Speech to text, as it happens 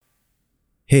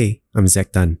Hey, I'm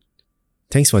Zach Tan.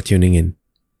 Thanks for tuning in.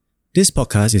 This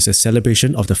podcast is a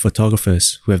celebration of the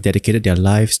photographers who have dedicated their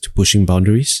lives to pushing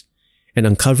boundaries and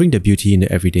uncovering the beauty in the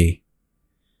everyday.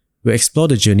 We'll explore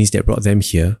the journeys that brought them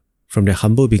here, from their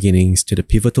humble beginnings to the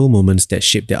pivotal moments that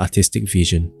shaped their artistic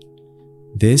vision.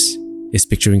 This is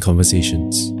Picturing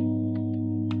Conversations.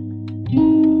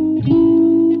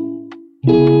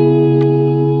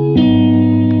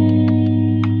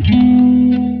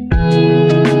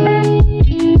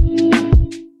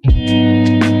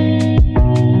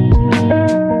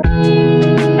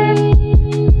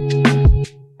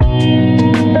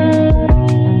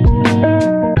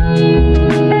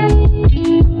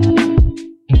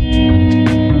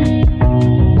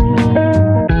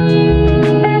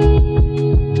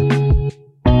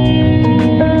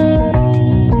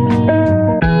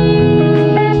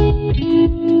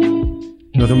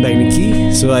 Welcome back,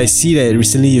 Nicky. So I see that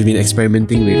recently you've been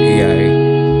experimenting with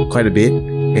AI quite a bit,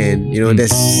 and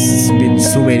there's been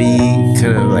so many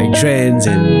kind of like trends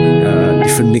and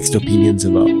different mixed opinions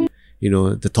about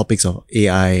the topics of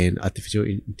AI and artificial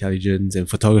intelligence and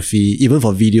photography, even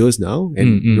for videos now,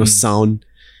 and sound.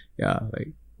 Yeah,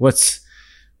 like what's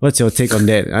your take on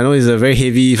that? I know it's a very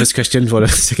heavy first question for the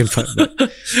second part, but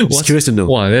just curious to know.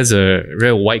 Wow, that's a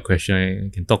very wide question. I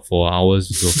can talk for hours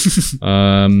or so.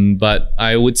 But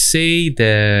I would say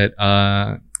that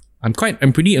I'm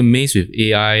pretty amazed with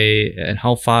AI and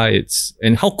how far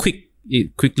and how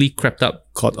quickly crept up.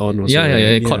 Caught on also.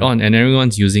 It caught on and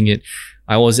everyone's using it.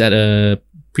 I was at a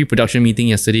pre-production meeting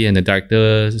yesterday and the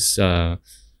director's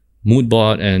mood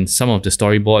board and some of the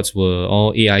storyboards were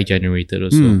all AI generated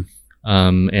also.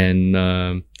 I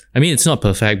mean, it's not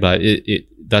perfect, but it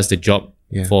does the job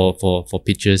for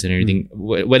pictures and everything.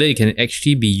 Whether it can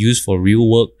actually be used for real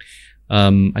work,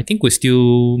 I think we're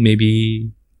still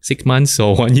maybe 6 months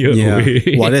or 1 year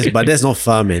away. But that's not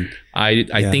far, man. I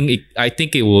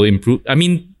think it will improve. I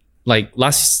mean, like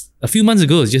a few months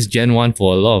ago, it's just Gen 1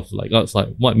 for a lot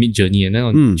of Mid Journey, and then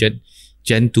on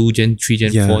Gen 2, Gen 3,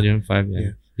 Gen 4, Gen 5.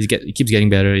 It keeps getting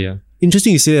better. Yeah.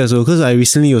 Interesting you say that as well, because I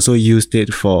recently also used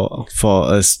it for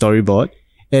a storyboard,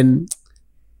 and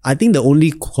I think the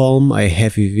only qualm I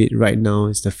have with it right now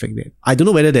is the fact that I don't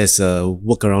know whether there's a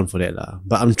workaround for that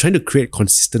but I'm trying to create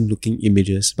consistent looking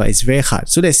images, but it's very hard.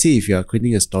 So let's say if you are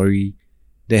creating a story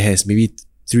that has maybe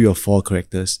 3 or 4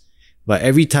 characters, but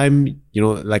every time,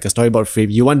 like a storyboard frame,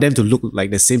 you want them to look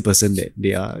like the same person that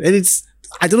they are, and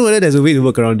I don't know whether there's a way to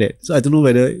work around that. So I don't know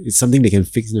whether it's something they can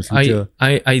fix in the future.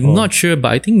 I'm not sure, but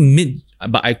I think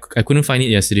I couldn't find it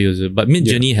yesterday also. But Mid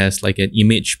Journey has like an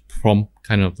image prompt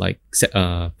kind of like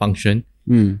function.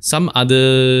 Some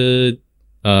other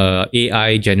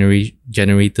AI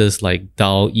generators like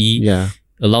DALL-E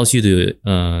allows you to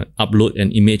upload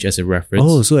an image as a reference.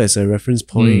 Oh, so as a reference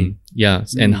point.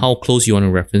 And how close you want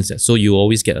to reference that. So you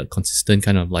always get a consistent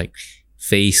kind of like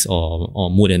face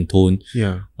or mood and tone.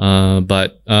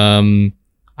 But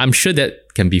I'm sure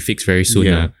that can be fixed very soon.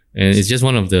 And it's just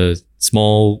one of the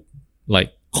small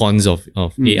like cons of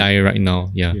AI right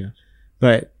now.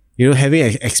 But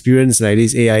having experience like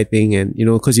this AI thing, and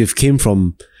because you've came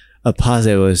from a past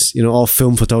that was all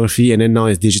film photography, and then now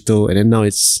it's digital, and then now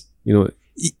it's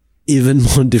even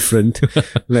more different.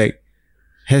 Like,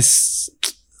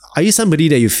 are you somebody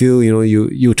that you feel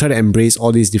you try to embrace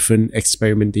all these different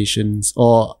experimentations,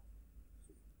 or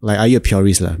like are you a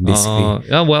purist basically?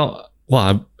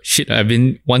 I've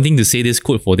been wanting to say this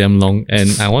quote for damn long, and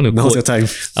I want to Now's your time.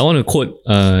 I want to quote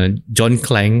John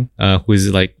Clang, who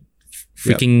is like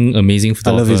freaking amazing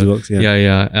photographer. I love his works.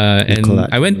 And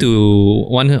I went to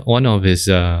one of his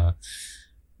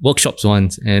workshops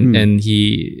once, and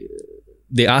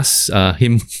they asked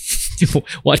him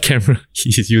what camera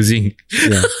he's using.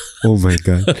 Oh my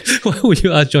god. Why would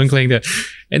you ask John Clang that?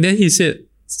 And then he said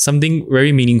something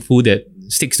very meaningful that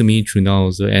sticks to me through now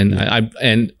also. And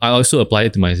I also apply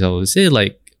it to myself. Say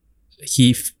like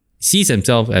he sees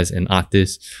himself as an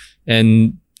artist,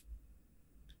 and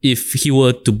if he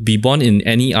were to be born in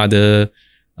any other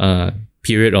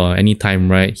period or any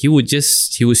time, right, he would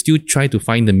still try to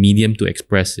find the medium to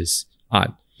express his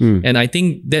art. And I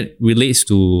think that relates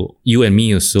to you and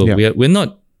me also. We're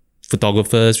not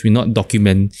photographers, we're not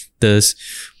documenters.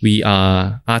 We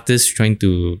are artists trying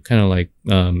to kind of like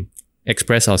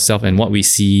express ourselves and what we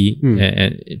see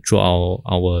and through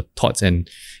our thoughts and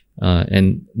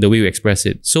the way we express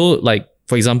it. So like,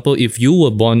 for example, if you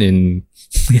were born in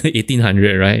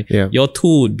 1800, right? Your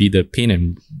tool would be the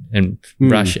paint and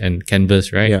brush and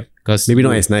canvas, right? Because maybe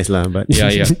not as nice but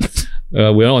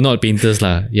we're all not painters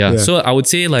So I would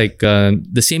say like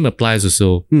the same applies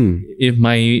also. If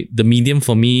the medium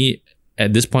for me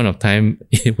at this point of time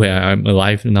where I'm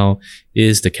alive now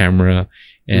is the camera,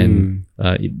 and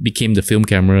it became the film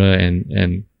camera,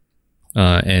 and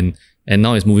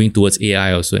now it's moving towards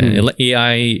AI also. And like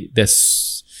AI,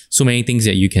 there's so many things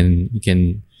that you can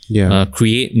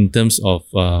create in terms of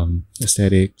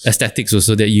aesthetics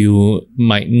also that you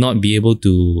might not be able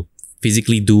to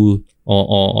physically do,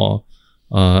 or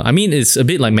I mean, it's a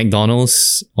bit like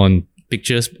McDonald's on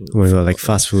pictures. Oh my God, like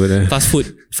fast food.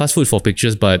 Fast food for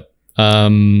pictures, but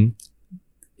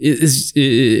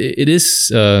it is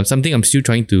something I'm still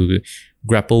trying to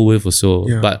grapple with also.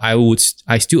 Yeah. But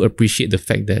I still appreciate the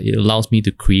fact that it allows me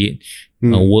to create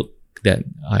work that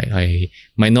I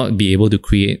might not be able to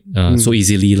create so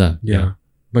easily lah. Yeah.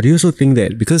 But you also think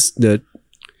that because in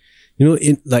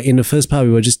the first part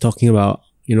we were just talking about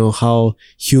how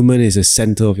human is the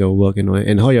center of your work,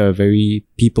 and how you're a very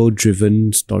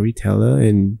people-driven storyteller,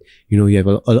 and you have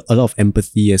a lot of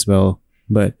empathy as well.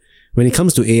 But when it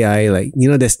comes to AI,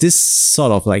 there's this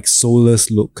sort of like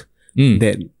soulless look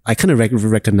that I kind of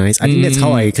recognize. I think that's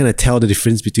how I kind of tell the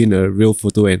difference between a real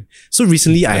photo. And so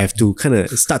recently I have to kind of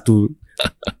start to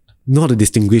know how to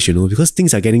distinguish, because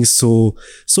things are getting so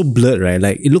blurred, right?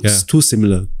 Like it looks too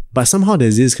similar. But somehow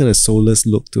there's this kind of soulless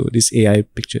look to these AI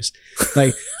pictures.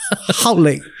 Like how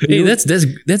hey, that's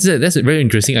very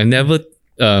interesting. I never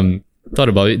thought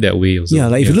about it that way also. Yeah,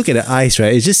 like if you look at the eyes,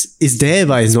 right, it's there,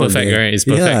 but it's not perfect, there. Right? It's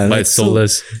perfect, but it's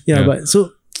soulless. But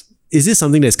so is this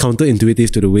something that's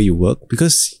counterintuitive to the way you work?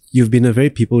 Because you've been a very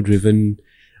people-driven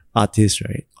artist,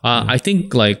 right? I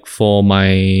think like for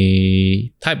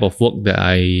my type of work that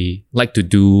I like to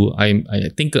do, I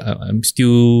think I'm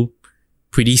still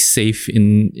pretty safe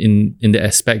in the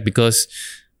aspect, because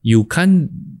you can't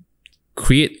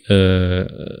create a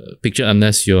picture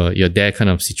unless you're there kind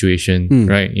of situation,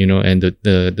 right? And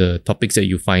the topics that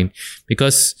you find,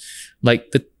 because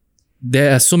like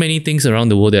there are so many things around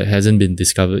the world that hasn't been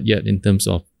discovered yet in terms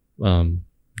of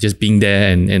just being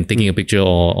there and taking a picture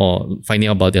or finding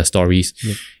out about their stories.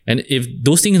 Yeah. And if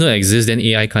those things don't exist, then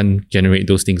AI can't generate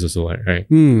those things also, right?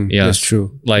 That's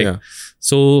true.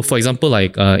 So for example,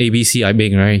 like ABC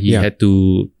Ibing, right?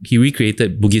 He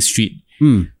recreated Bugis Street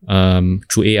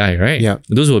through AI, right? Yeah.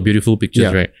 Those were beautiful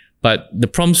pictures, right? But the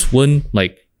prompts weren't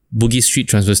like Bugis Street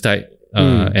transvestite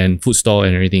and food stall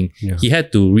and everything. Yeah. He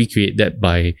had to recreate that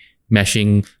by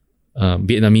mashing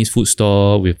Vietnamese food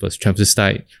store with a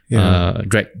transvestite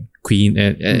drag queen,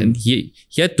 and he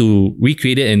had to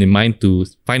recreate it in mind to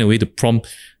find a way to prompt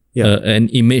an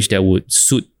image that would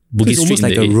suit Bugis Street. It's almost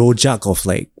like a rojak of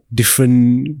like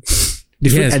different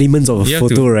elements of a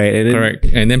photo, right? And then, correct.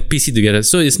 And then piece it together.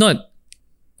 So it's not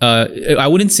I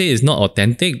wouldn't say it's not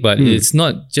authentic, but it's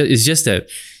just that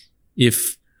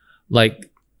if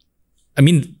like, I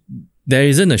mean, there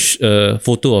isn't a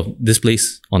photo of this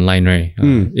place online, right?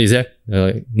 Is there?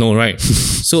 No, right?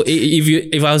 So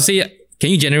if I would say,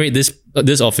 can you generate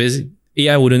this office?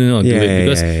 AI wouldn't know how to do it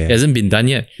because it hasn't been done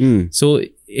yet. So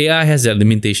AI has that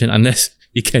limitation unless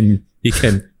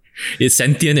it's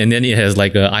sentient and then it has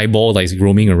like an eyeball like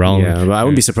roaming around. Yeah, but I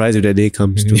won't be surprised if that day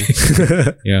comes too.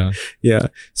 Yeah.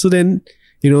 So then,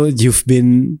 you've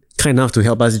been kind enough to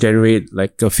help us generate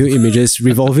like a few images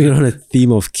revolving around a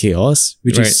theme of chaos,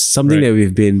 which is something that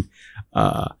we've been,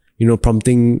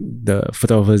 prompting the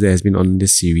photographers that has been on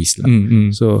this series.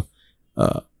 So,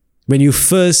 when you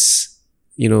first,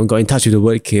 got in touch with the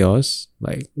word chaos,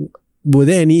 like, were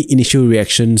there any initial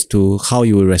reactions to how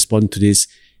you would respond to this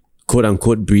quote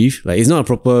unquote brief? Like, it's not a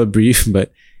proper brief,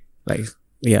 but like,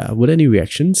 were there any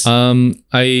reactions?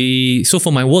 So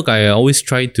for my work, I always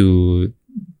try to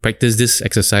practice this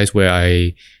exercise where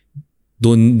I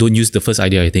don't use the first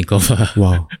idea I think of.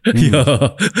 Wow.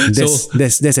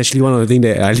 That's actually one of the things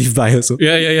that I live by also.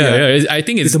 Yeah. I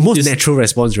think it's the most natural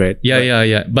response, right?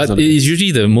 Yeah. But it's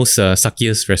usually the most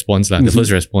suckiest response, the first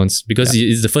response, because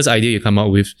it's the first idea you come up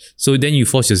with. So then you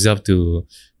force yourself to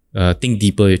think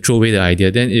deeper, you throw away the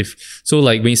idea. Then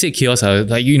when you say chaos, like,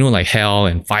 like hell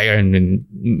and fire and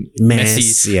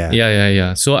messy.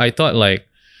 Yeah. So I thought like,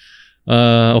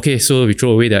 okay, so we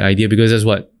throw away that idea because that's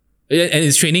what, and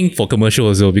it's training for commercial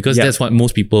also, because that's what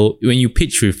most people, when you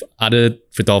pitch with other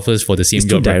photographers for the same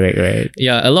job, direct, right?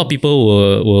 Yeah, a lot of people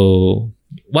will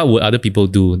what would other people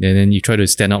do? And then you try to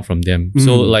stand out from them.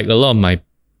 So like a lot of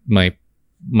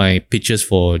my pitches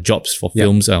for jobs for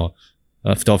films or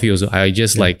photography also, I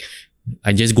just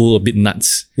go a bit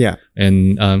nuts. Yeah.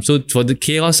 And so for the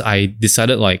chaos, I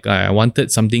decided like I wanted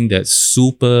something that's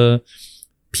super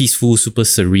peaceful, super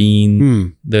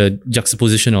serene, the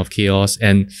juxtaposition of chaos.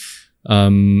 And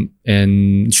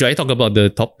should I talk about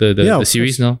the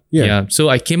series now? Yeah. So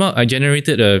I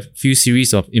generated a few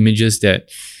series of images that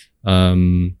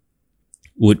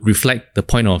would reflect the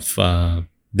point of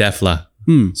death lah.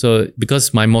 So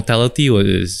because my mortality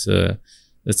is a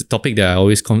topic that I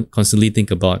always constantly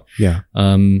think about. Yeah.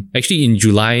 Actually, in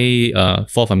July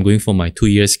 4th, I'm going for my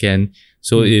 2-year scan.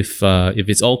 So if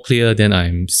it's all clear, then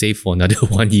I'm safe for another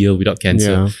 1 year without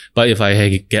cancer. Yeah. But if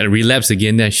I get a relapse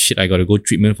again, then shit, I got to go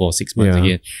treatment for 6 months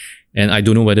again. And I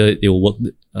don't know whether it will work.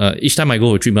 Each time I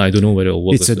go for treatment, I don't know whether it will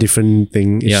work. It's a different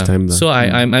thing each time. So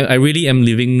I really am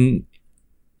living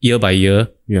year by year,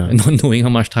 not knowing how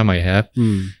much time I have.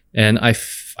 And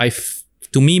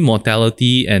to me,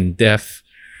 mortality and death,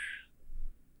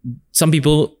 some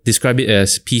people describe it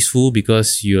as peaceful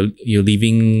because you're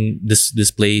leaving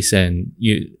this place and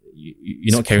you're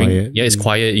not carrying. Quiet. Yeah, it's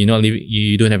quiet. You're not living.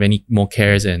 You don't have any more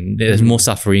cares and there's more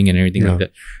suffering and everything like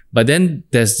that. But then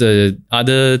there's the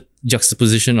other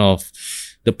juxtaposition of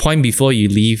the point before you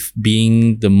leave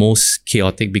being the most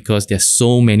chaotic because there's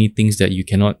so many things that you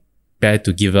cannot bear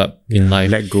to give up in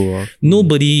life. Let go of.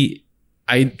 Nobody.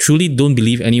 I truly don't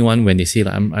believe anyone when they say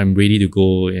like I'm ready to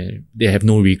go. And they have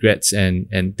no regrets, and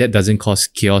that doesn't cause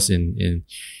chaos in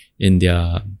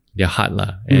their heart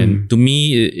lah. And to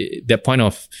me, that point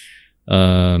of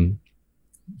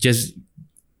just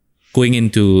going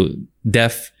into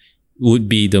death would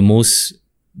be the most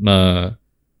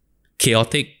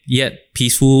chaotic yet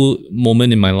peaceful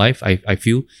moment in my life. I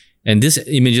feel, and these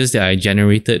images that I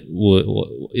generated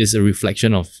is a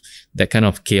reflection of that kind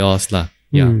of chaos lah.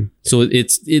 Yeah. So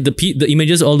the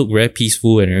images all look very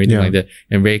peaceful and everything like that,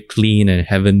 and very clean and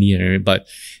heavenly and everything. But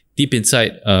deep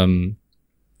inside,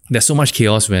 there's so much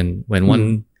chaos when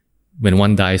one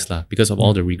dies lah, because of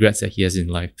all the regrets that he has in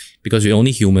life. Because we're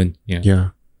only human.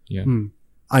 Yeah.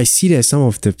 I see that some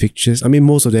of the pictures, I mean,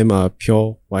 most of them are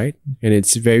pure white and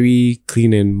it's very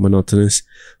clean and monotonous.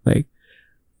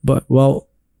 But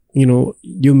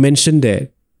you mentioned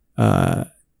that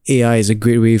AI is a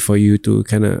great way for you to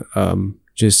kind of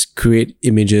just create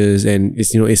images and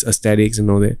it's aesthetics and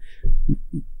all that.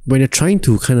 When you're trying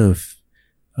to kind of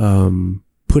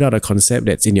put out a concept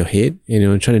that's in your head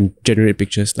and trying to generate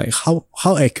pictures, like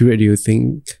how accurate do you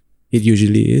think it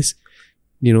usually is?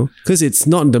 Because it's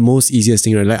not the most easiest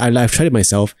thing, right? Like I've tried it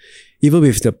myself. Even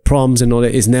with the prompts and all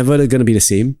that, it's never going to be the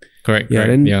same. Correct.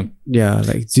 Yeah.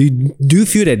 Like, do you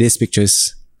feel that these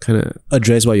pictures kind of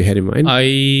address what you had in mind?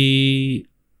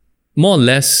 More or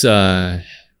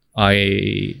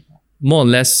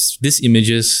less, these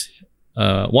images,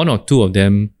 one or two of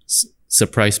them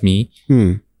surprised me.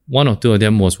 One or two of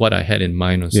them was what I had in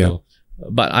mind also. Yeah.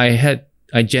 But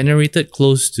I generated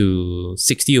close to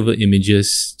 60 over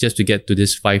images just to get to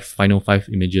this final five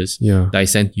images that I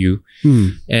sent you.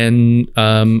 And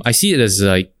I see it as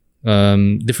like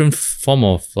different form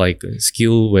of like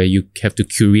skill where you have to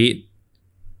curate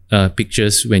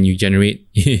pictures when you generate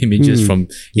images from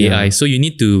AI. So you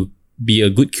need to be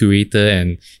a good curator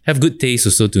and have good taste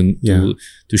also to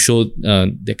show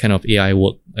that kind of AI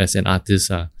work as an artist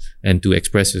and to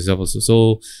express yourself also.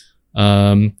 So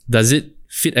does it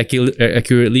fit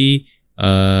accurately?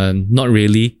 Not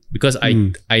really, because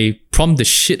I prompt the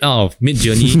shit out of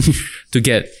Midjourney to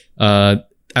get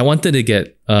I wanted to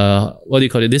get what do you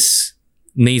call it, this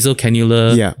nasal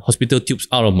cannula hospital tubes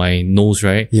out of my nose,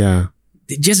 right?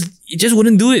 It just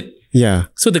wouldn't do it.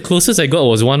 So the closest I got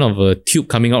was one of a tube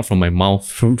coming out from my mouth.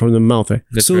 From the mouth, right?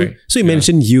 That's so, right. So you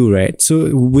mentioned you, right?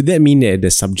 So would that mean that the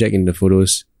subject in the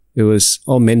photos, it was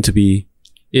all meant to be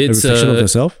it's a reflection of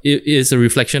yourself? It is a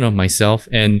reflection of myself.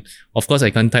 And of course I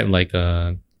can't type like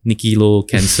Nicky Loh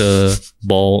cancer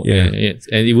ball and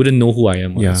it wouldn't know who I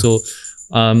am. So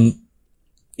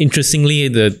interestingly,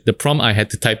 the prompt I had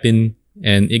to type in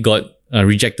and it got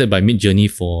rejected by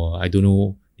Midjourney for, I don't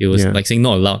know, it was like saying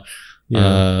not allowed.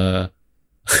 I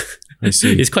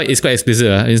see. It's quite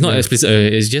explicit. It's not explicit.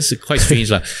 It's just quite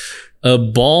strange. A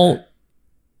bald,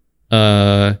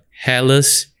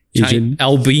 hairless,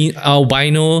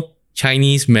 albino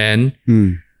Chinese man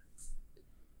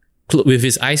with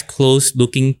his eyes closed,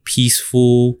 looking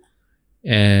peaceful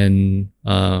and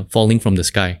falling from the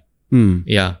sky.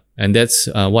 And that's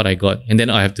what I got. And then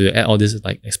I have to add all this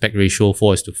like aspect ratio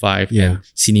 4:5 and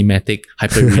cinematic,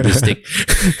 hyper realistic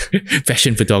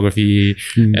fashion photography.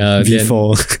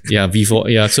 V4.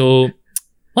 V4. So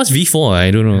what's V4? I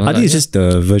don't know. I think it's just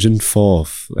the version 4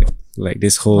 of like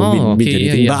this whole mid-journey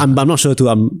thing. But I'm not sure too.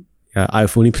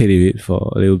 I've only played with it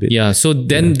for a little bit. So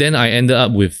then I ended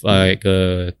up with like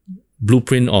a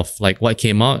blueprint of like what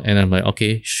came out, and I'm like,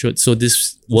 okay, sure. So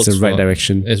this works. It's the right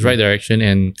direction. It's right direction.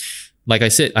 And like I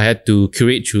said, I had to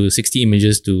curate through 60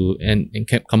 images and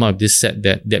come out with this set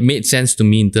that made sense to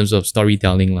me in terms of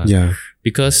storytelling.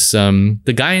 Because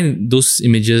the guy in those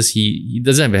images, he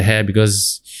doesn't have a hair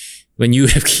because when you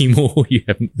have chemo, you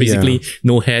have basically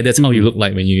no hair. That's how you look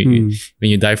like when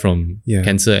you die from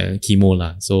cancer and chemo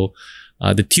lah. So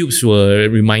the tubes were a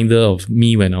reminder of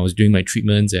me when I was doing my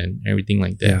treatments and everything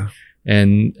like that. Yeah.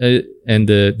 And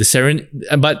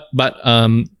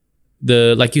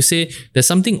the like you say, there's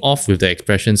something off with the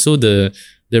expression. So the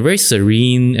very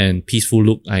serene and peaceful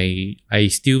look, I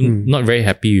still not very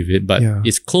happy with it, but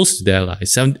it's close to there lah.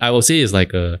 I would say it's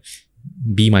like a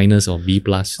B- or B+.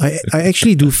 I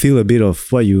actually do feel a bit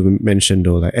of what you mentioned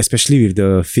though, like especially with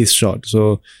the face shot.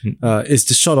 So it's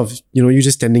the shot of, you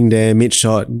just standing there mid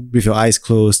shot with your eyes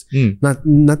closed,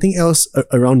 nothing else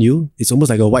around you. It's almost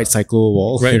like a white cycle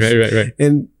wall. Right.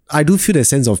 And I do feel that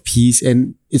sense of peace.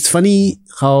 And it's funny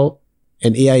how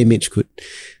an AI image could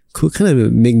kind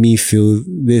of make me feel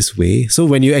this way. So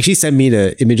when you actually sent me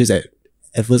the images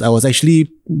at first, I was actually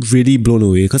really blown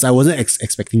away because I wasn't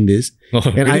expecting this. Oh,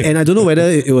 and really? I don't know whether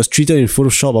it was treated in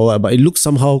Photoshop or what, but it looked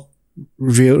somehow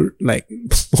real, like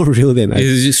more real than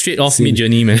it's just straight off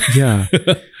Midjourney, man. Yeah.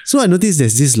 So I noticed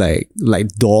there's this like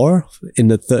door in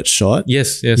the third shot.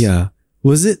 Yes. Yeah.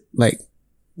 Was it like,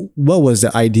 what was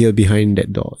the idea behind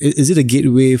that door? Is it a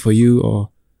gateway for you or?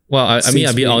 Well, I mean,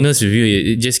 I'll be honest with you.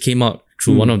 It just came out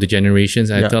through one of the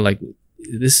generations. I thought like,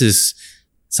 this is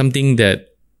something that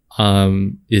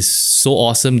is so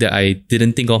awesome that I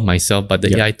didn't think of myself, but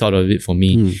the AI thought of it for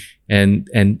me. And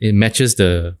it matches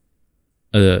the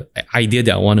idea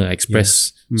that I want to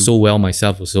express so well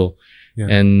myself also. Yeah.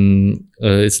 And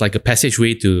it's like a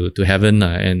passageway to heaven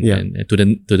and to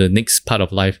the next part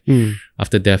of life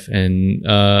after death. And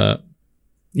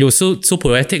it was so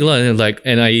poetic,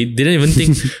 and I didn't even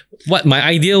think what my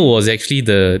idea was actually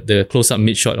the close-up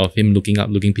mid-shot of him looking up,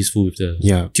 looking peaceful with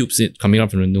the tubes coming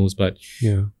up from the nose. But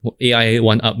AI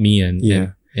one-up me and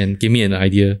gave me an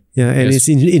idea. Yeah, and it's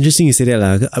interesting you say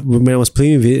that. When I was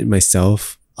playing with it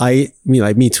myself,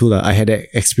 me too. I had that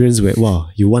experience where,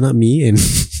 wow, you one-up me and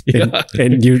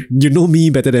and you know me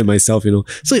better than myself,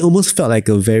 So it almost felt like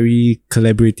a very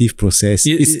collaborative process.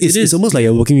 It's almost like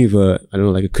you're working with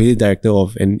a creative director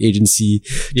of an agency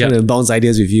trying to bounce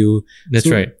ideas with you. That's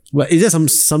right. But is there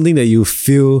something that you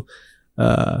feel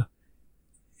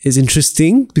is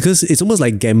interesting? Because it's almost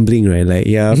like gambling, right? Like,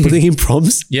 putting in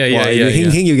prompts. You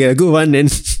get a good one, then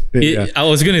I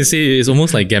was gonna say it's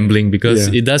almost like gambling because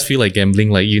it does feel like gambling.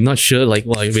 Like you're not sure, like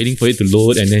you're waiting for it to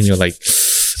load, and then you're like,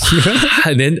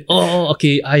 and then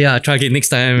try again next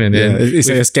time, and then it's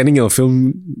like you're scanning your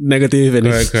film negative, and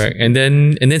correct, and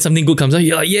then something good comes out.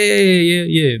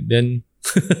 Then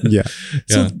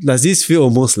So does this feel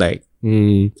almost like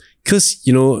because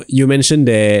you mentioned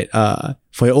that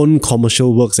for your own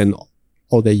commercial works and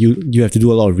all that, you have to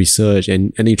do a lot of research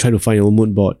and you try to find your own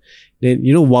mood board. Then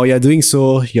while you're doing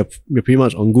so, you're pretty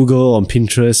much on Google, on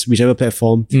Pinterest, whichever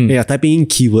platform, and you're typing in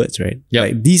keywords, right? Yeah.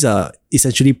 Like these are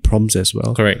essentially prompts as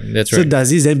well. Correct. That's right. So does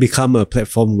this then become a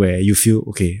platform where you feel,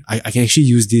 okay, I can actually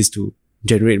use this to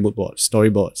generate mood boards,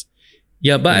 storyboards?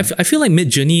 Yeah, but I feel like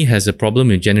Midjourney has a problem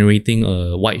with generating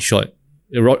a wide shot.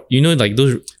 Like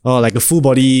those. Oh, like a full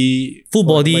body,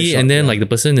 and then like the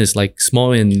person is like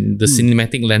small in the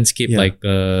cinematic landscape, like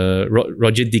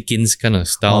Roger Dickens kind of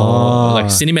style, like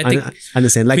cinematic.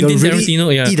 Understand, like Quentin a really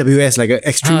Tarantino, EWS, like an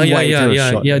extreme wide kind of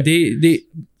shot. Yeah. They.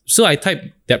 So I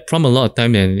typed that prompt a lot of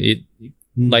time, and it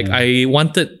like I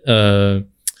wanted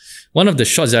one of the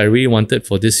shots that I really wanted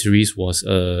for this series was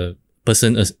a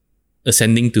person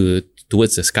ascending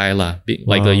towards the sky like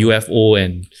a UFO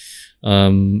and.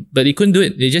 But it couldn't do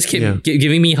it. It just kept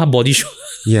giving me half body shot.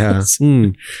 Yeah.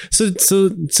 So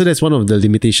that's one of the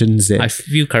limitations that I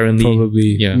feel currently.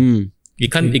 Probably. Yeah.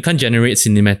 It can't generate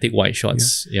cinematic wide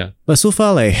shots. Yeah. But so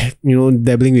far, like,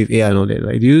 dabbling with AI and all that,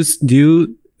 like, do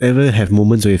you ever have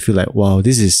moments where you feel like, wow,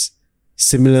 this is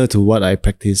similar to what I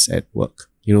practice at work?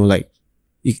 Like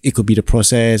it could be the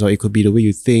process, or it could be the way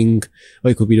you think,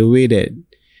 or it could be the way that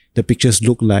the pictures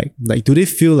look like. Like, do they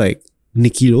feel like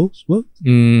Nicky Loh's work?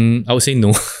 I would say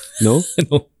no. No?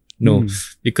 No.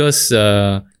 Because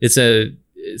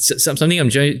it's something I'm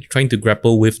trying to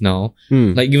grapple with now.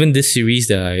 Like even this series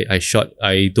that I shot,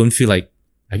 I don't feel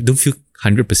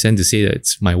 100% to say that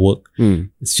it's my work.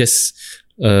 It's just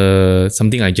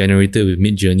something I generated with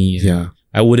Midjourney. Yeah.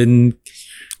 I wouldn't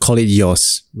call it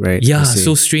yours, right? Yeah,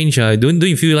 so strange. Don't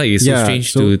you feel like it's so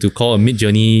strange to call a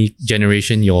Midjourney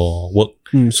generation your work?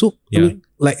 So I mean,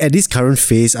 like at this current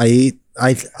phase,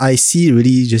 I see it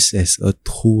really just as a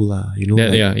tool,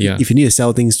 If you need to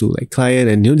sell things to like client,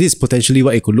 and this is potentially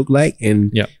what it could look like,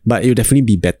 but it will definitely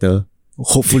be better.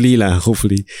 Hopefully.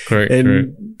 Correct.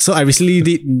 And so I recently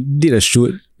did a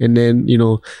shoot, and then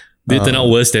They turn out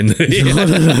worse than no.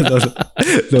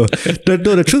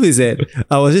 The truth is that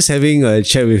I was just having a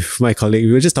chat with my colleague.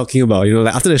 We were just talking about,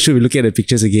 like after the shoot, we look at the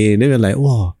pictures again. Then we're like,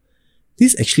 wow,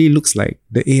 this actually looks like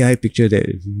the AI picture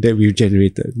that we've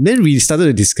generated. Then we started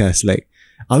to discuss, like,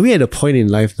 are we at a point in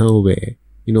life now where,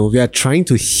 we are trying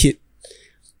to hit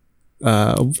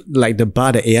like the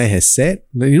bar that AI has set?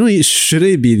 Like, should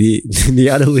it be the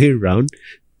other way around?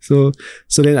 So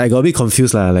then I got a bit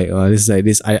confused lah. Like, this is like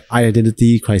this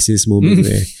identity crisis moment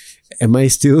where am I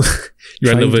still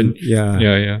relevant?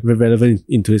 Relevant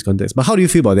into this context. But how do you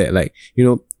feel about that? Like,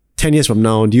 10 years from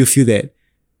now, do you feel that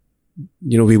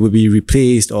we will be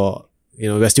replaced, or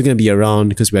we're still gonna be around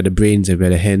because we're the brains and we're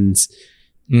the hands?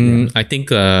 I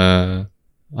think I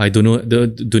do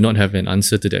not have an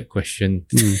answer to that question.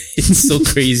 It's so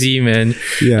crazy, man.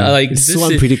 Yeah, like it's so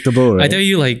unpredictable, right? I tell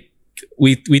you, like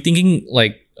we thinking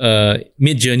like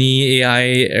Mid-Journey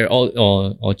AI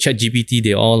or ChatGPT,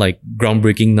 they're all like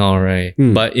groundbreaking now, right?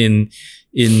 But in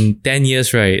 10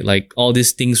 years, right, like all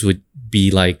these things would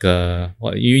be like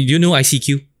what you know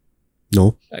ICQ?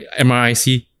 No.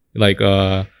 MRIC, like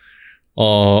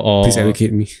or please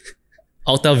educate me.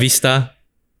 Alta Vista.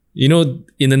 In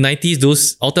the 90s,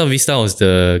 those Alta Vista was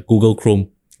the Google Chrome.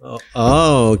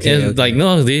 Oh, okay. And like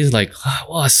nowadays, like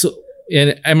wow, so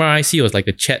and MRIC was like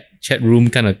a chat room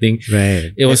kind of thing.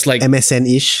 Right. It was like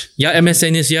MSN-ish. Yeah,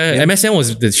 MSN is MSN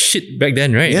was the shit back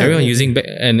then, right? Everyone using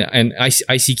and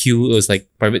ICQ was like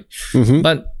private.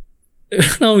 But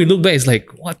now we look back, it's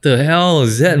like, what the hell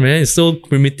is that, man? It's so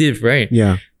primitive, right?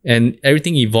 Yeah. And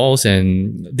everything evolves,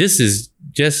 and this is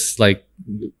just like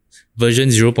version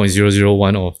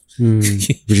 0.001 of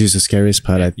which is the scariest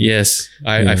part, I think. Yes,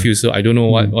 I feel so. I don't know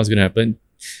what's gonna happen.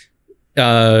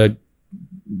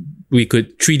 We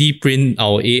could 3D print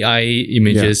our AI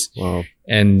images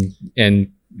and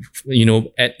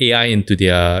add AI into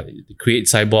their create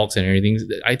cyborgs and everything.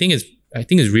 I think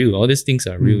it's real. All these things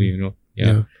are real,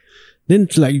 Yeah. Then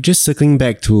like just circling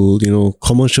back to,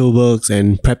 commercial works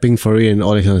and prepping for it and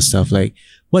all that kind of stuff, like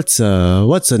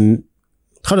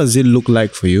how does it look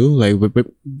like for you? Like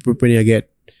when you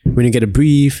get a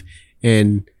brief,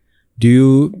 and do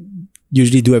you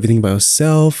usually do everything by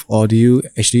yourself, or do you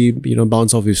actually,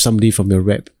 bounce off with somebody from your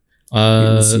rep?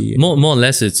 More or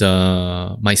less it's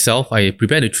myself. I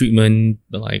prepare the treatment,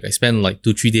 like I spend like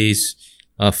 2-3 days,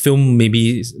 film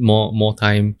maybe more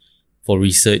time for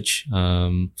research.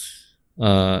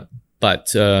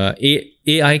 But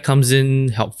AI comes in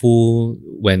helpful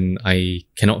when I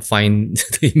cannot find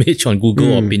the image on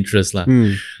Google or Pinterest lah.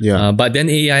 But then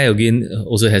AI again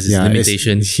also has its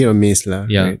limitations. It's hit or miss lah.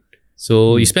 Yeah. Right?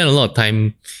 So you spend a lot of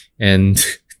time, and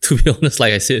to be honest,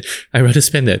 like I said, I'd rather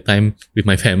spend that time with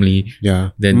my family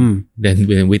than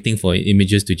waiting for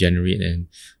images to generate. And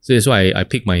so that's why I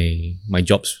pick my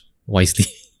jobs wisely.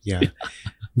 Yeah.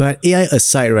 But AI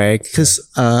aside, right? Because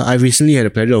I recently had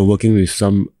the pleasure of working with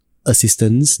some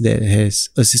assistants that has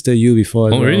assisted you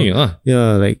before. Oh, really?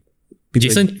 Yeah, like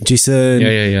Jason?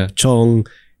 Yeah. Chong.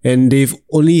 And they've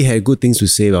only had good things to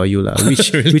say about you,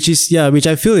 which Really? which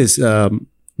I feel is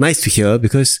nice to hear,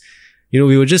 because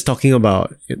we were just talking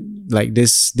about like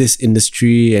this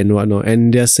industry and whatnot,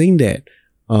 and they're saying that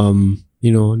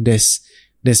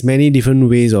there's many different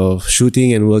ways of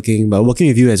shooting and working, but working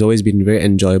with you has always been very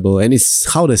enjoyable, and it's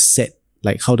how the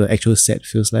actual set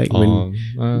feels like when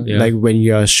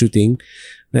you are shooting.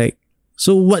 Like,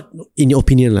 so what, in your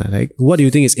opinion, like what do you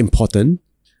think is important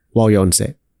while you're on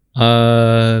set?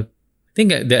 I think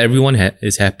that everyone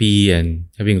is happy and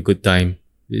having a good time.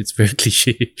 It's very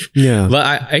cliche. Yeah.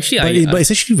 But but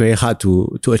it's actually very hard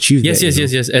to achieve yes, that.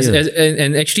 Yes.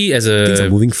 And actually, as a things are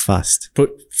moving fast.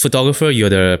 Photographer, you're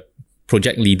the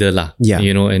project leader lah. Yeah.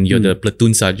 And you're the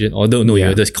platoon sergeant. Although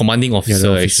you're the commanding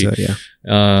officer, actually. Yeah.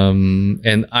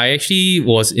 And I actually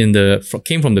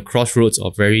came from the crossroads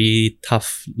of very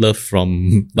tough love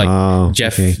from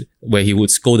Jeff, where he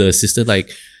would scold the assistant like,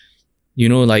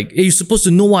 like, hey, you're supposed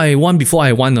to know what I want before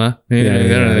I want.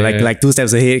 Like 2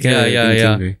 steps ahead.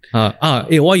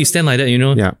 Hey, why you stand like that,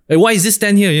 Yeah. Hey, why is this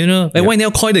stand here, Hey, why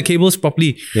never coil the cables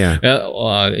properly? Yeah.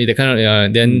 That kind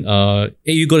of, then,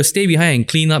 hey, you got to stay behind and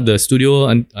clean up the studio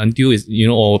until it's,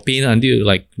 or paint until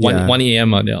like 1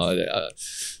 a.m.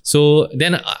 So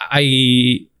then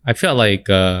I felt like,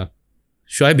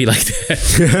 should I be like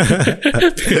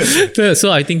that?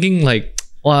 So I thinking like,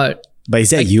 what? But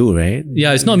is that you, right?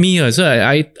 Yeah, it's not me. So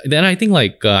I think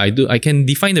like I can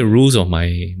define the rules of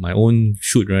my own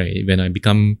shoot, right? When I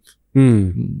become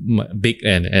big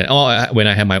and when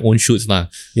I have my own shoots lah.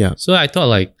 Yeah. So I thought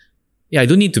like, I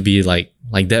don't need to be like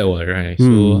that one, right?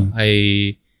 So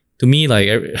to me, like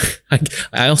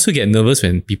I also get nervous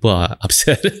when people are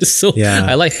upset. So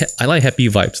I like happy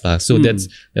vibes lah. So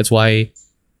that's why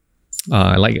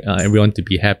I like everyone to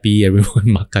be happy, everyone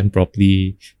makan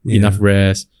properly, enough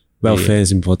rest. Welfare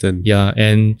is important. Yeah,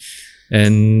 and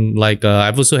like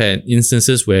I've also had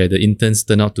instances where the interns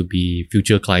turn out to be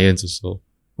future clients also.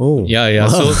 Oh. Yeah.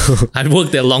 Wow. So I've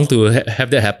worked that long to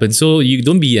have that happen. So you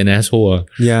don't be an asshole.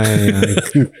 Yeah.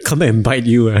 Come back and bite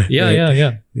you.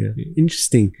 Yeah.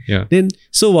 Interesting. Yeah. Then,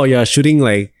 so while you're shooting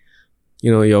like,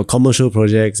 your commercial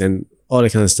projects and all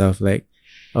that kind of stuff, like,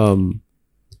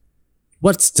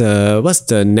 what's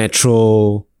the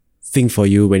natural thing for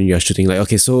you when you're shooting? Like,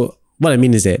 okay, so what I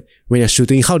mean is that when you're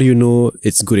shooting, how do you know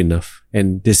it's good enough?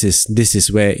 And this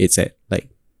is where it's at.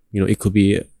 Like, it could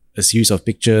be a series of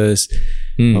pictures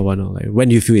or whatnot. Like, when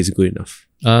do you feel it's good enough?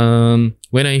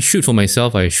 When I shoot for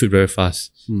myself, I shoot very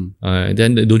fast. Then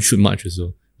I don't shoot much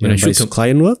also. When I shoot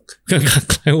client work,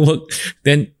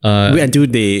 then wait until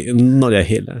they nod their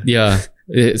head. Yeah.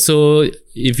 So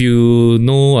if you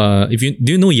know,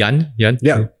 do you know Yan? Yeah.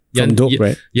 From Dope,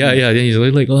 right? Yeah. Then he's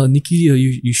like, oh, Nicky,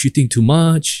 you shooting too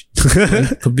much.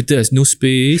 Computer has no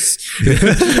space.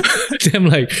 Then I'm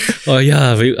like, oh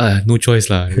yeah, no choice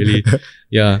lah, really.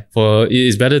 Yeah,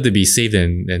 it's better to be safe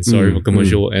than sorry for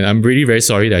commercial. And I'm really very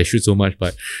sorry that I shoot so much,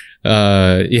 but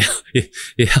it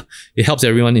helps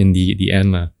everyone in the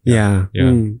end lah. Yeah.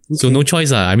 Okay. So no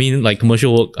choice lah. I mean, like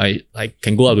commercial work, I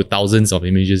can go up to thousands of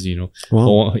images,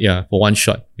 Wow. for one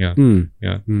shot. Yeah.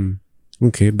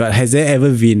 Okay, but has there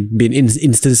ever been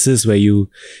instances where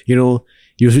you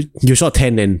shot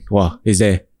 10 and wow, is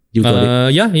there? You got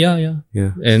it?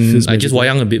 Yeah. And I just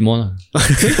wayang a bit more lah.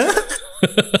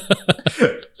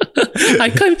 I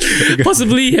can't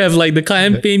possibly have like the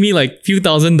client pay me like few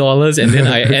 $1,000s and then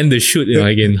I end the shoot in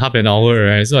like in half an hour,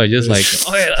 right? So I just like,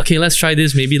 okay, let's try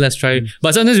this. Maybe let's try.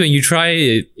 But sometimes when you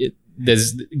try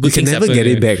there's good you can things never happen, get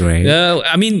it back, right?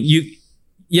 I mean,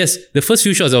 yes, the first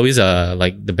few shots always are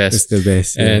like the best. It's the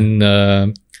best. Yeah.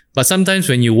 And but sometimes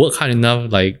when you work hard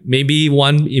enough, like maybe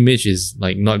one image is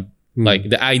like not like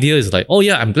the idea is like, oh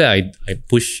yeah, I'm glad I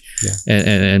pushed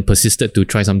and persisted to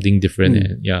try something different.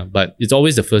 And, but it's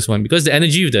always the first one because the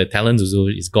energy of the talent also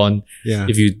is gone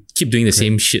if you keep doing the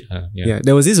same shit.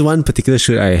 There was this one particular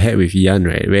shoot I had with Yan,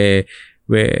 right, where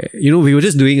we were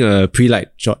just doing a pre-light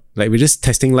shot. Like we're just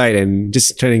testing light and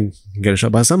just trying to get a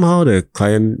shot. But somehow the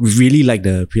client really liked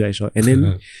the pre-light shot. And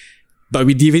then but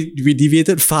we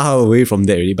deviated far away from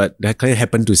that already. But the client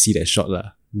happened to see that shot.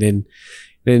 Then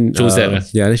shows that.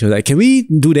 Then she was like, can we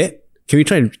do that? Can we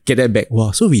try and get that back?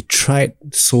 Wow. So we tried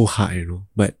so hard,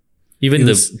 But even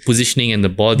the positioning and the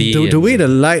body. The way the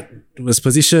light was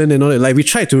positioned and all that, like we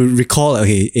tried to recall,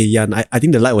 okay, hey Yan, I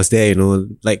think the light was there,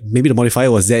 like maybe the modifier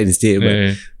was there instead,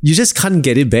 but you just can't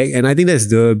get it back. And I think that's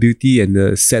the beauty and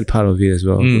the sad part of it as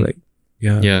well. Like,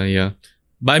 yeah.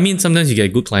 But I mean, sometimes you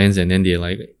get good clients and then they're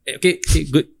like, okay,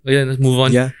 good, let's move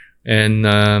on. Yeah.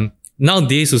 And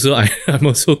nowadays also, I'm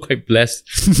also quite blessed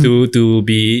to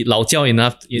be 老教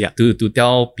enough to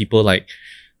tell people like,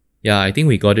 I think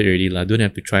we got it already lah. Don't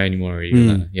have to try anymore already.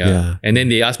 And then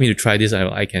they ask me to try this.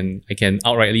 I can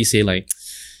outrightly say like,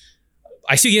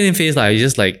 I still get in face like I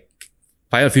just like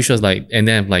fire a few shots like, and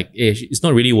then I'm like, hey, it's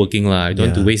not really working lah. I don't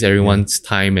want to waste everyone's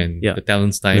time and the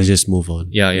talent's time. Let's just move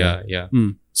on. Yeah.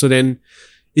 So then,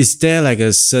 is there like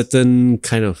a certain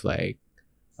kind of like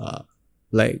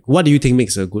what do you think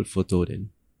makes a good photo then?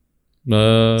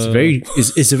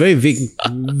 It's a very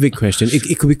big question.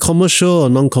 It could be commercial or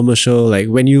non-commercial. Like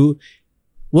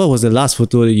what was the last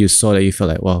photo that you saw that you felt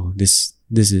like, wow, this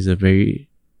is a very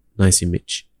nice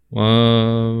image?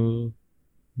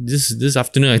 This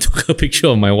afternoon I took a picture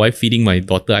of my wife feeding my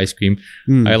daughter ice cream.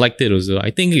 I liked it also.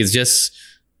 I think it's just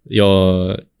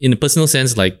in a personal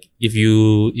sense, like if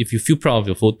you feel proud of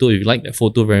your photo, if you like that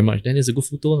photo very much, then it's a good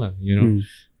photo lah.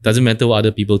 Doesn't matter what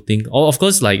other people think. Or of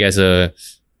course, like as a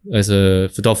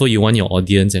photographer, you want your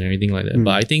audience and everything like that.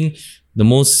 But I think the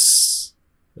most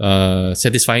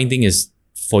satisfying thing is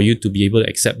for you to be able to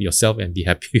accept yourself and be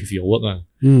happy with your work.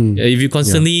 If you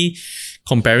constantly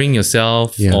comparing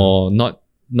yourself or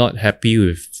not happy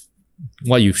with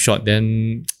what you've shot,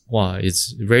 then wow,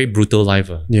 it's a very brutal life.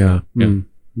 Then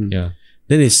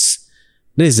is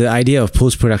the idea of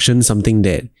post-production something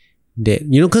that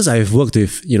because I've worked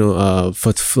with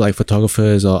like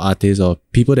photographers or artists or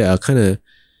people that are kind of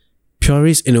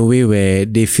purists in a way where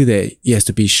they feel that it has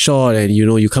to be short and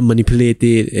you can't manipulate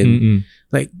it and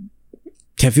like,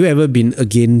 have you ever been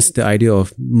against the idea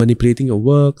of manipulating your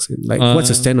works? Like, what's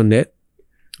your stand on that?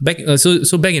 Back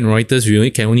so back in Reuters, we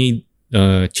can only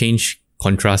change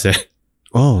contrast.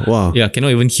 Oh, wow. Yeah,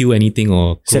 cannot even hue anything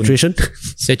or Saturation?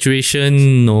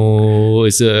 Saturation, no,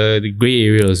 it's a gray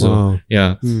area also. Wow.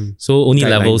 Yeah. So only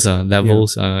Guidelines.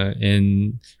 levels.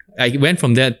 And I went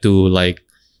from that to like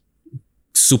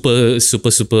super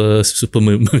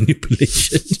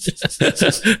manipulation.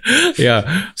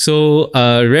 Yeah. So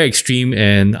very extreme,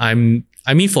 and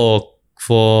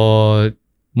for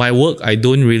my work, I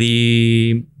don't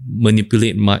really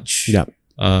manipulate much. Yeah.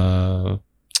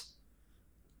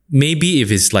 Maybe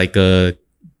if it's like a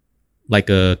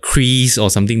crease or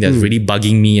something that's really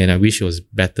bugging me and I wish it was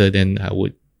better, then I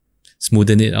would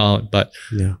smoothen it out. But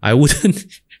Yeah. I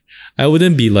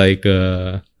wouldn't be like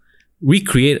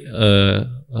recreate a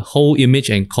whole image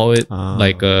and call it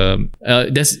do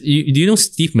you know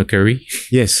Steve McCurry?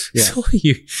 Yes. Yeah. So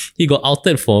he got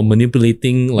outed for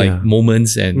manipulating like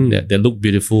moments and that look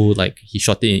beautiful. Like he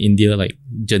shot it in India, like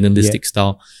journalistic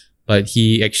style, but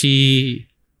he actually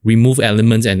removed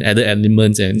elements and added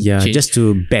elements and changed. Just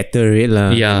to better it lah.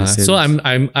 Yeah. So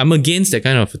I'm against that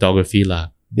kind of photography lah.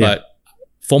 But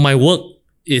for my work,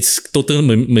 it's total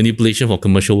manipulation for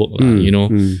commercial work lah. You know.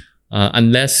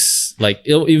 Unless like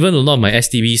even a lot of my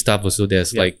STV stuff also,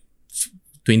 there's like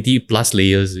 20 plus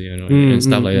layers, you know, and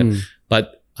stuff like that.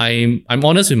 But I'm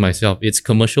honest with myself. It's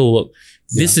commercial work.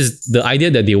 This is the idea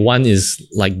that they want is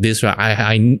like this, right?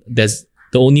 I there's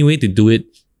the only way to do it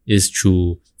is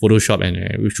through Photoshop and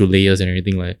through layers and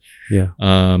everything like that.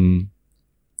 Yeah.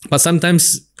 But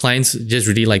sometimes clients just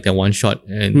really like that one shot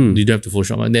and you don't have to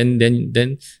Photoshop. And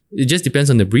then it just depends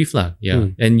on the brief lah. Yeah.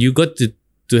 And you got to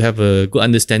have a good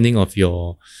understanding of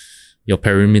your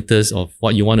parameters of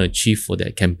what you want to achieve for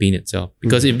that campaign itself.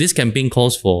 Because if this campaign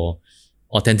calls for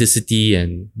authenticity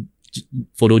and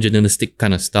photojournalistic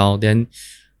kind of style, then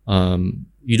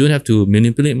you don't have to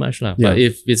manipulate much lah. But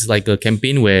if it's like a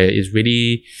campaign where it's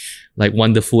really like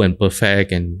wonderful and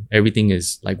perfect and everything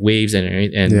is like waves and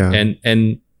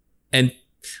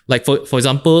like for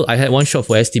example, I had one shot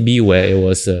for STB where it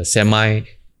was semi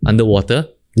underwater.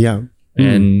 Yeah.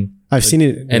 And I've seen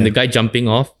it. And the guy jumping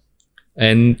off.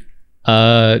 And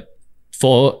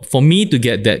for me to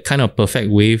get that kind of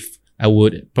perfect wave, I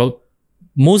would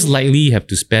most likely have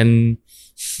to spend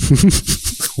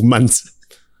months.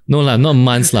 No lah, not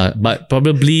months lah, but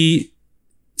probably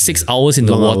 6 hours in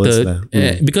the Long water.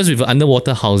 hours Because with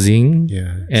underwater housing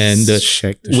and the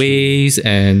waves,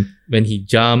 and when he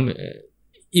jumped,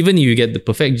 even if you get the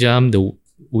perfect jump, the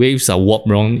waves are warped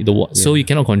wrong, so you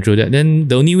cannot control that. Then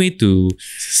the only way to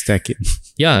stack it.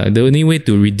 Yeah, the only way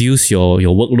to reduce your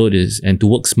workload is, and to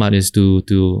work smart, is to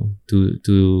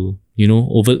you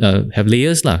know, have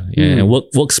layers lah, and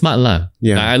work smart lah.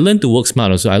 Yeah, I learned to work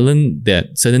smart also. I learned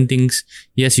that certain things,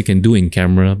 yes, you can do in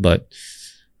camera, but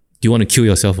do you want to kill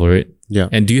yourself for it? Yeah.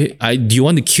 And do you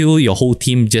want to kill your whole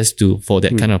team just for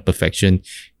that kind of perfection?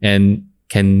 And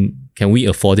can we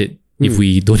afford it if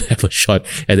we don't have a shot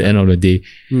at the end of the day?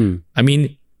 I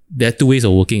mean, there are two ways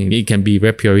of working. It can be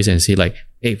very purist and say like,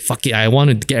 hey, fuck it, I want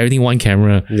to get everything one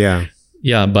camera. Yeah.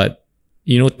 Yeah, but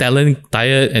you know, talent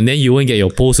tired, and then you won't get your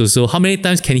post also. How many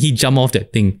times can he jump off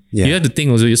that thing? Yeah. You have to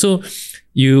think also. So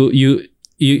you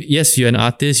yes, you're an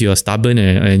artist, you're stubborn,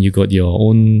 and you got your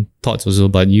own thoughts also,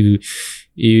 but you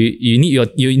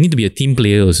need to be a team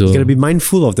player also. You gotta be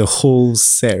mindful of the whole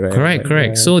set, right?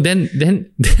 Correct. So then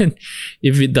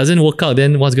if it doesn't work out,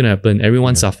 then what's gonna happen?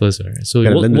 Everyone suffers, right? So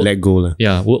gotta learn to let go lah.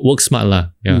 Yeah, work smart lah.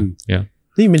 Yeah. Yeah.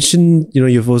 You mentioned,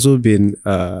 you've also been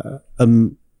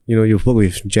you've worked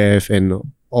with Jeff and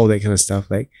all that kind of stuff.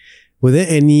 Like, were there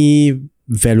any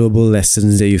valuable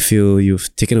lessons that you feel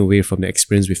you've taken away from the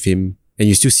experience with him and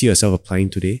you still see yourself applying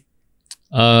today?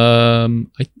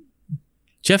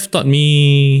 Jeff taught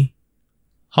me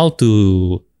how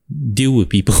to deal with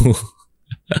people.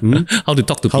 How to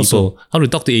talk to people, how to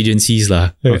talk to agencies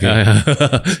lah. Okay.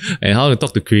 And how to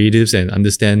talk to creatives and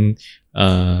understand.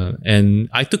 And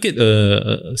I took it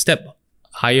a step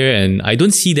higher, and I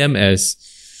don't see them as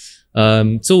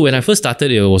so when I first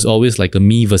started, it was always like a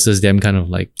me versus them kind of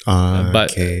like,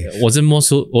 but it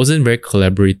wasn't very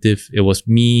collaborative. It was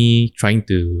me trying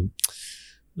to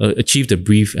achieve the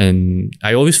brief, and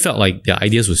I always felt like their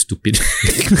ideas were stupid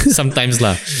sometimes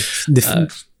lah.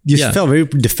 You felt very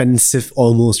defensive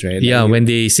almost, right? Yeah, when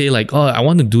they say like, oh, I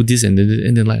want to do this, and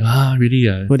then like, really?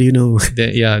 What do you know?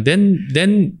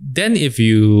 Then if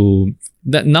you...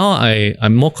 That now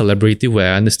I'm more collaborative,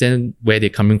 where I understand where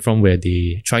they're coming from, where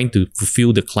they're trying to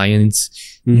fulfill the client's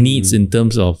needs in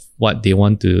terms of what they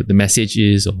want to, the message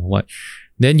is or what.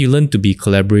 Then you learn to be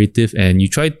collaborative, and you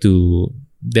try to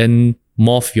then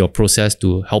morph your process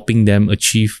to helping them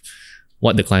achieve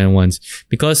what the client wants.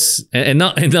 Because and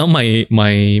now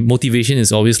my motivation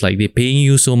is always like, they're paying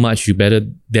you so much, you better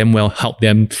damn well help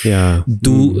them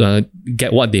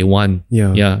get what they want.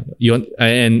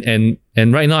 And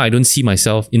right now I don't see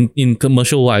myself in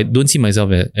commercial. I don't see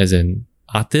myself as an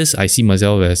artist. I see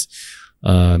myself as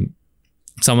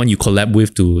someone you collab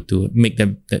with to make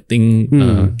that thing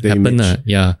happen.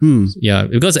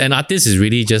 Because an artist is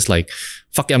really just like,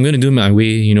 fuck it, I'm going to do it my way,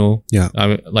 you know.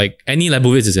 Like Annie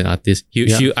Leibovitz is an artist.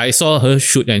 I saw her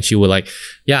shoot and she was like,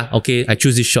 yeah, okay, I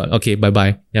choose this shot. Okay,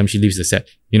 bye-bye. She leaves the set,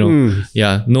 you know.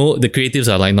 No, the creatives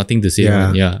are like nothing to say.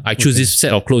 I choose this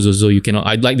set of clothes also. You cannot,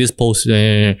 I like this pose.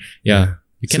 You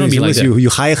cannot be like that. You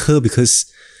hire her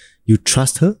because you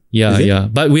trust her?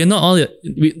 But we're not all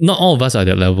of us are at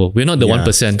that level. We're not the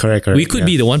 1%. Correct. We could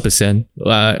be the 1%.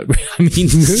 I mean,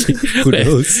 who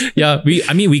knows?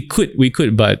 We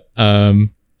could, but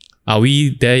are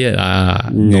we there yet?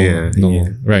 No.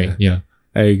 Right. Yeah.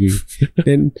 I agree.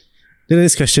 Then the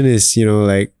next question is, you know,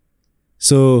 like,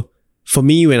 so for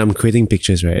me, when I'm creating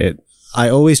pictures, right, I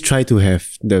always try to have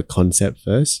the concept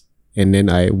first, and then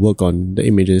I work on the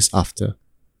images after.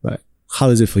 How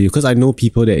is it for you? Because I know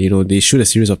people that, you know, they shoot a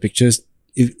series of pictures.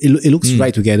 It looks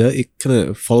right together. It kind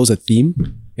of follows a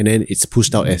theme, and then it's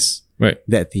pushed out as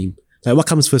that theme. Like, what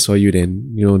comes first for you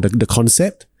then? You know, the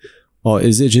concept, or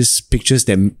is it just pictures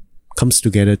that comes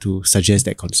together to suggest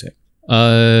that concept?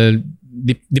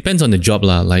 Depends on the job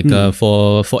lah. Like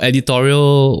for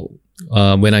editorial,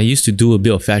 when I used to do a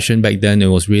bit of fashion back then, it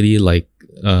was really like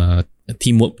a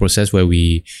teamwork process where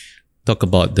we talk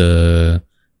about the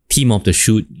theme of the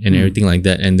shoot and everything like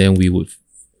that, and then we would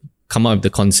come up with the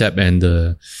concept and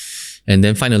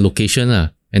then find a location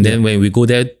and then when we go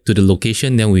there to the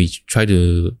location, then we try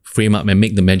to frame up and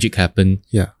make the magic happen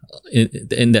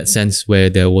in that sense where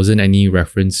there wasn't any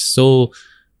reference. So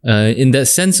in that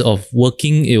sense of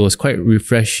working, it was quite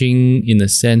refreshing in a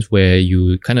sense where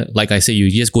you kind of, like I said,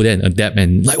 you just go there and adapt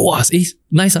and like, wow, it's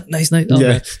nice.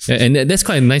 And that's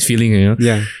quite a nice feeling, you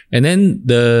know. And then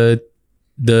the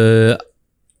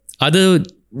other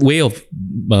way of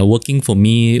working for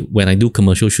me when I do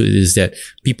commercial shoot is that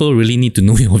people really need to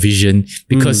know your vision,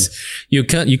 because you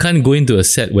can't go into a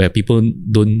set where people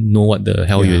don't know what the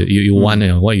hell you want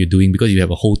or what you're doing, because you have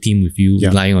a whole team with you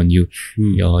relying on you.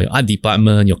 Your art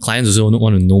department, your clients also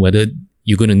want to know whether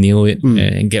you're going to nail it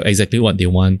and get exactly what they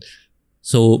want.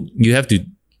 So you have to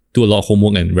do a lot of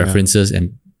homework and references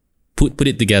and put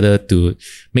it together to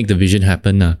make the vision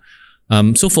happen.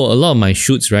 So for a lot of my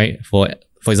shoots, right,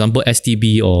 for example,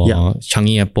 STB or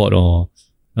Changi Airport or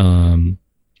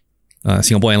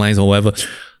Singapore Airlines or whatever,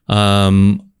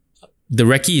 the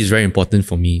recce is very important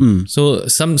for me. So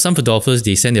some photographers,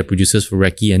 they send their producers for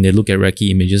recce and they look at recce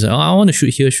images. Oh, I want to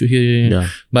shoot here.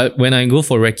 But when I go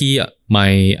for recce,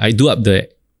 I do up the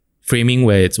framing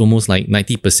where it's almost like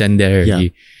 90% there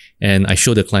already. And I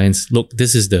show the clients, look,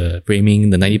 this is the framing,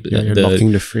 the 90%.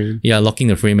 Locking the frame. Yeah, locking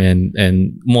the frame,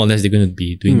 and more or less they're going to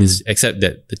be doing this, except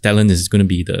that the talent is going to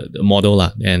be the model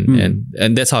lah.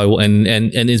 And that's how I work. And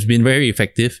it's been very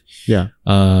effective.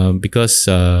 Because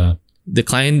the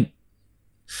client,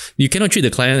 you cannot treat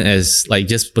the client as like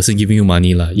just person giving you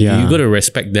money lah. You got to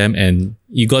respect them, and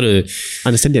you got to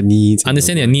understand their needs.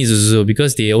 Also,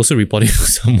 because they also reporting to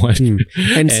someone.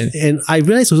 And I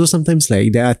realize also sometimes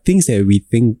like there are things that we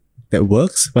think that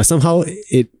works, but somehow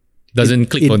it doesn't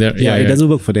click for them. It doesn't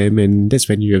work for them, and that's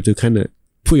when you have to kind of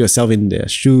put yourself in their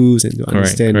shoes and to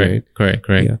understand. Correct.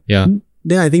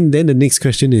 Then I think the next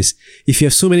question is, if you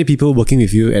have so many people working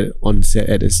with you on set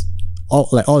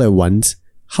all at once,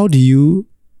 how do you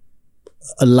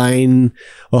align,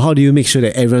 or how do you make sure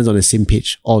that everyone's on the same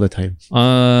page all the time?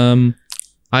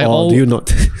 Do you not?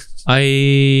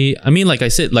 I mean, like I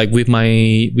said, like with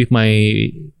my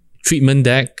treatment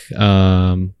deck,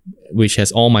 which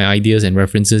has all my ideas and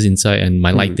references inside, and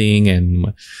my lighting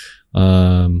and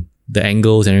the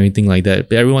angles and everything like that.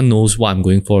 But everyone knows what I'm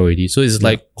going for already. So it's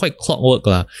like quite clockwork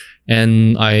lah.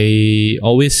 And I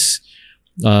always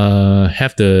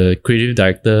have the creative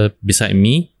director beside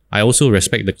me. I also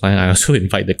respect the client. I also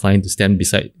invite the client to stand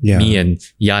beside me and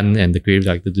Jan and the creative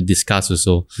director to discuss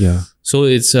also. So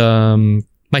it's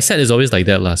my set is always like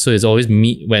that lah. So it's always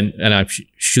me when I'm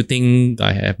shooting.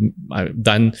 I've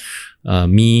done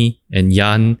me and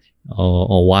Jan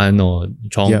or Wan or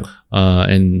Chong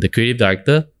and the creative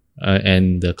director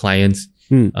and the clients.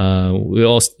 We're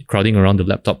all crowding around the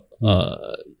laptop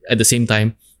at the same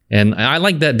time. And I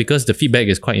like that because the feedback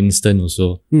is quite instant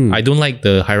also. I don't like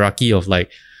the hierarchy of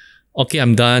like, okay,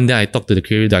 I'm done. Then I talk to the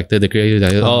creative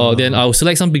director. Then I'll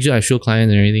select some picture. I show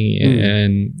clients and everything,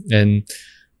 and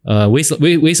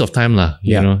waste of time lah.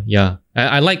 You know,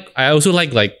 I also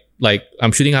like like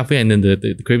I'm shooting halfway and then the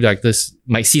creative directors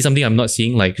might see something I'm not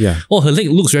seeing, like, oh, her leg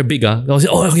looks very big. I'll say,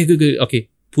 oh, okay, good. Okay,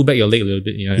 pull back your leg a little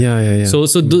bit. Yeah. So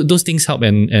those things help,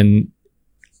 and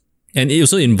it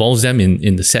also involves them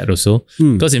in the set also.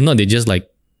 Because if not, they just like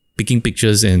picking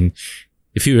pictures and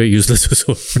they feel very useless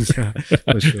also. Yeah,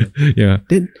 for sure. Yeah.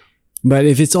 But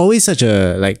if it's always such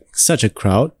a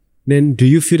crowd, then do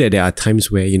you feel that there are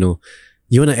times where, you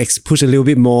want to push a little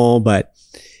bit more, but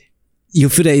you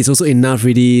feel that it's also enough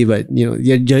really, but you're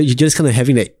just kind of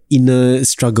having that inner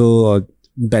struggle or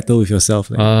battle with yourself?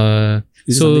 Like,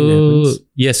 so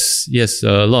yes,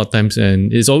 a lot of times,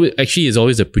 and it's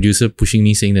always the producer pushing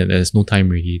me, saying that there's no time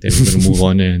really, that we're gonna move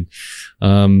on.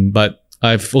 And but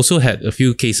I've also had a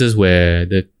few cases where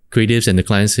the creatives and the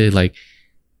clients say like,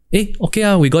 hey,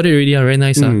 okay, we got it already, very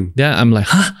nice. Then I'm like,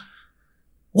 huh?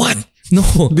 What?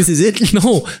 No, this is it?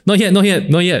 No, not yet.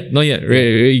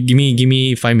 Give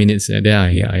me 5 minutes.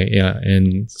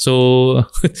 And so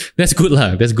that's good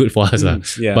lah. That's good for us lah.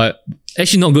 Yeah. But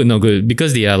actually not good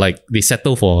because they are like, they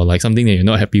settle for like something that you're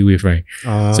not happy with, right?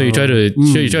 So you try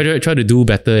to do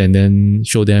better and then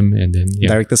show them, and then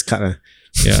director's cut.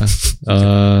 Yeah.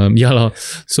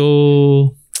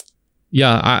 So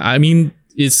yeah, I mean,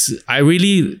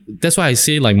 that's why I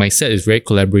say like my set is very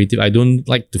collaborative. I don't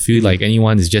like to feel like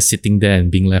anyone is just sitting there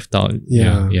and being left out.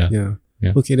 Yeah.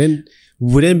 Okay, then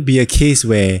wouldn't be a case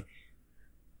where,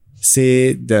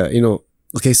 say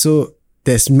okay, so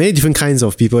there's many different kinds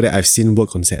of people that I've seen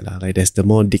work on set. Like there's the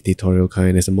more dictatorial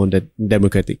kind, there's the more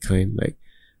democratic kind. Like,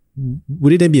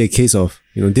 would it then be a case of,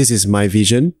 this is my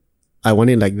vision, I want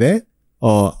it like that?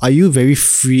 Or are you very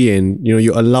free and,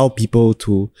 you allow people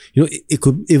to, it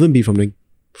could even be from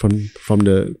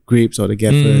the grips or the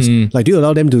gaffers. Like, do you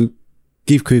allow them to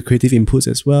give creative inputs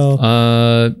as well?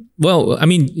 Well, I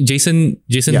mean, Jason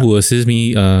who assists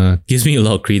me, gives me a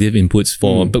lot of creative inputs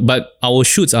for, but our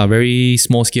shoots are very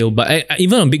small scale. But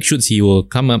even on big shoots, he will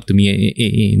come up to me,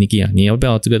 hey, Nicky, 你要不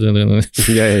要这个?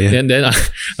 Yeah. Then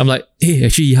I'm like, hey,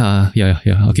 actually,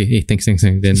 yeah. Okay, hey, thanks.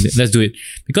 Then let's do it.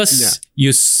 Because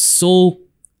you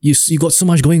got so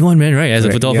much going on, man, right? As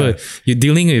a photographer, you're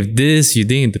dealing with this, you're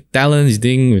dealing with the talents, you're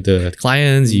dealing with the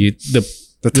clients,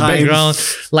 the background,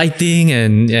 lighting,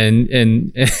 and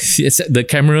the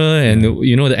camera, and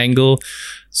the angle.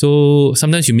 So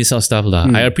sometimes you miss out stuff lah.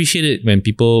 I appreciate it when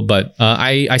people, but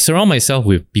I surround myself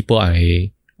with people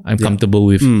I'm comfortable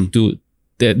with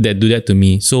that do that to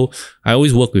me. So I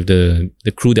always work with the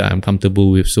crew that I'm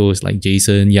comfortable with. So it's like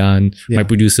Jason, Yan, my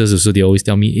producers also. They always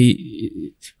tell me,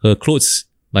 hey, her clothes.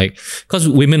 Like, cause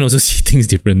women also see things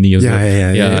differently. Also.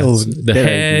 Yeah. Oh, the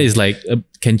hair is like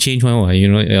can change one,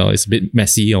 it's a bit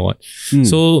messy or what.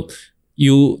 So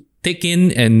you take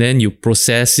in and then you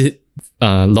process it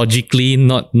logically,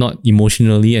 not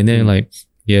emotionally, and then like,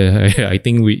 I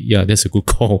think that's a good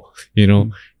call,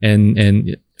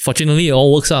 and fortunately it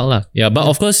all works out lah. Yeah, but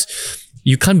of course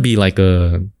you can't be like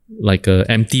a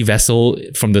empty vessel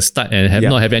from the start and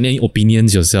not have any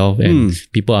opinions yourself, and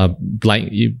people are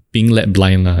being led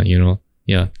blind lah,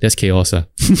 Yeah, that's chaos.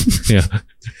 Yeah.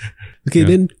 Okay,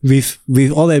 then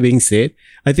with all that being said,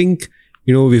 I think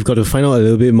we've got to find out a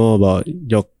little bit more about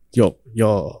your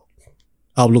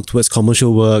outlook towards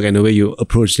commercial work and the way you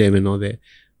approach them and all that.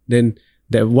 Then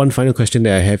that one final question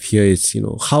that I have here is,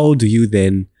 how do you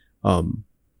then kind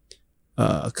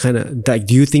of like,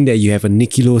 do you think that you have a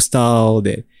Nicky Loh style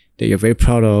that you're very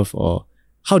proud of, or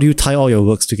how do you tie all your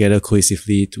works together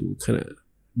cohesively to kind of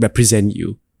represent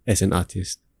you as an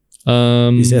artist?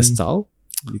 Is there a style,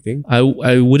 do you think?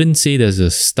 I wouldn't say there's a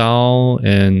style,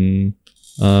 and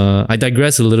I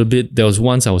digress a little bit. There was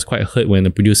once I was quite hurt when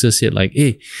the producer said like,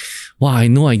 hey, wow, I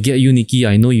know I get you, Nicky.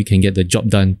 I know you can get the job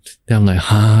done. Then I'm like,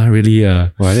 really?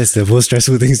 Wow, that's the most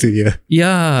stressful things to hear.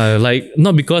 Yeah, like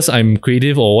not because I'm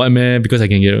creative or what, man, because I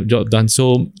can get a job done.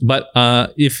 So, but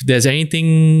if there's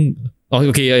anything,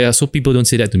 so people don't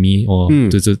say that to me or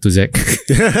to Zach.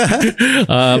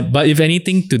 But if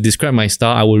anything to describe my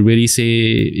style, I would really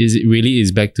say it really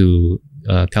is back to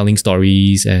telling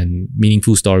stories and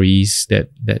meaningful stories that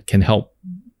can help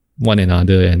one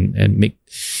another and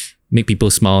make people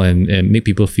smile and make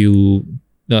people feel,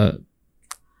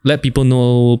 let people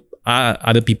know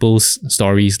other people's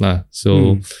stories lah.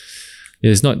 So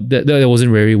it's not that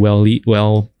wasn't very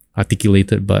well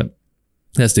articulated, but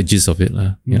that's the gist of it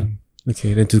lah. Yeah.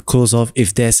 Okay, then to close off,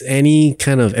 if there's any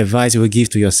kind of advice you would give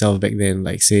to yourself back then,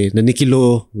 like say the Nicky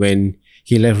Loh when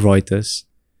he left Reuters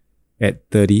at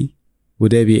 30,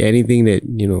 would there be anything that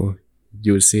you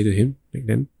would say to him back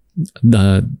then?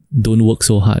 Don't work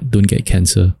so hard, don't get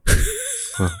cancer.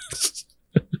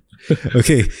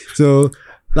 Okay, so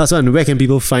Last one, where can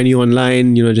people find you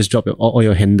online? Just drop all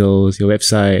your handles, your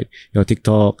website, your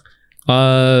TikTok.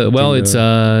 Well, it's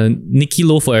Nicky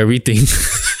Loh for everything.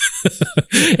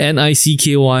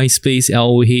 NICKY space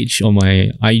LOH on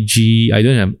my IG.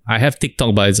 I have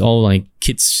TikTok, but it's all like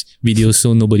kids videos,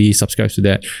 so nobody subscribes to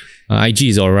that. IG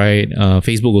is alright.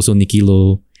 Facebook also Nicky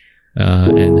Loh.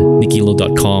 And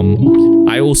nickyloh.com.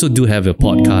 I also do have a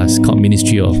podcast called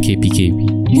Ministry of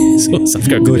KPKB. So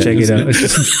subscribe. Go check it out.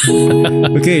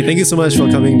 Okay, thank you so much for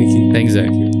coming, Nicky. Thanks,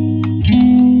 Zach.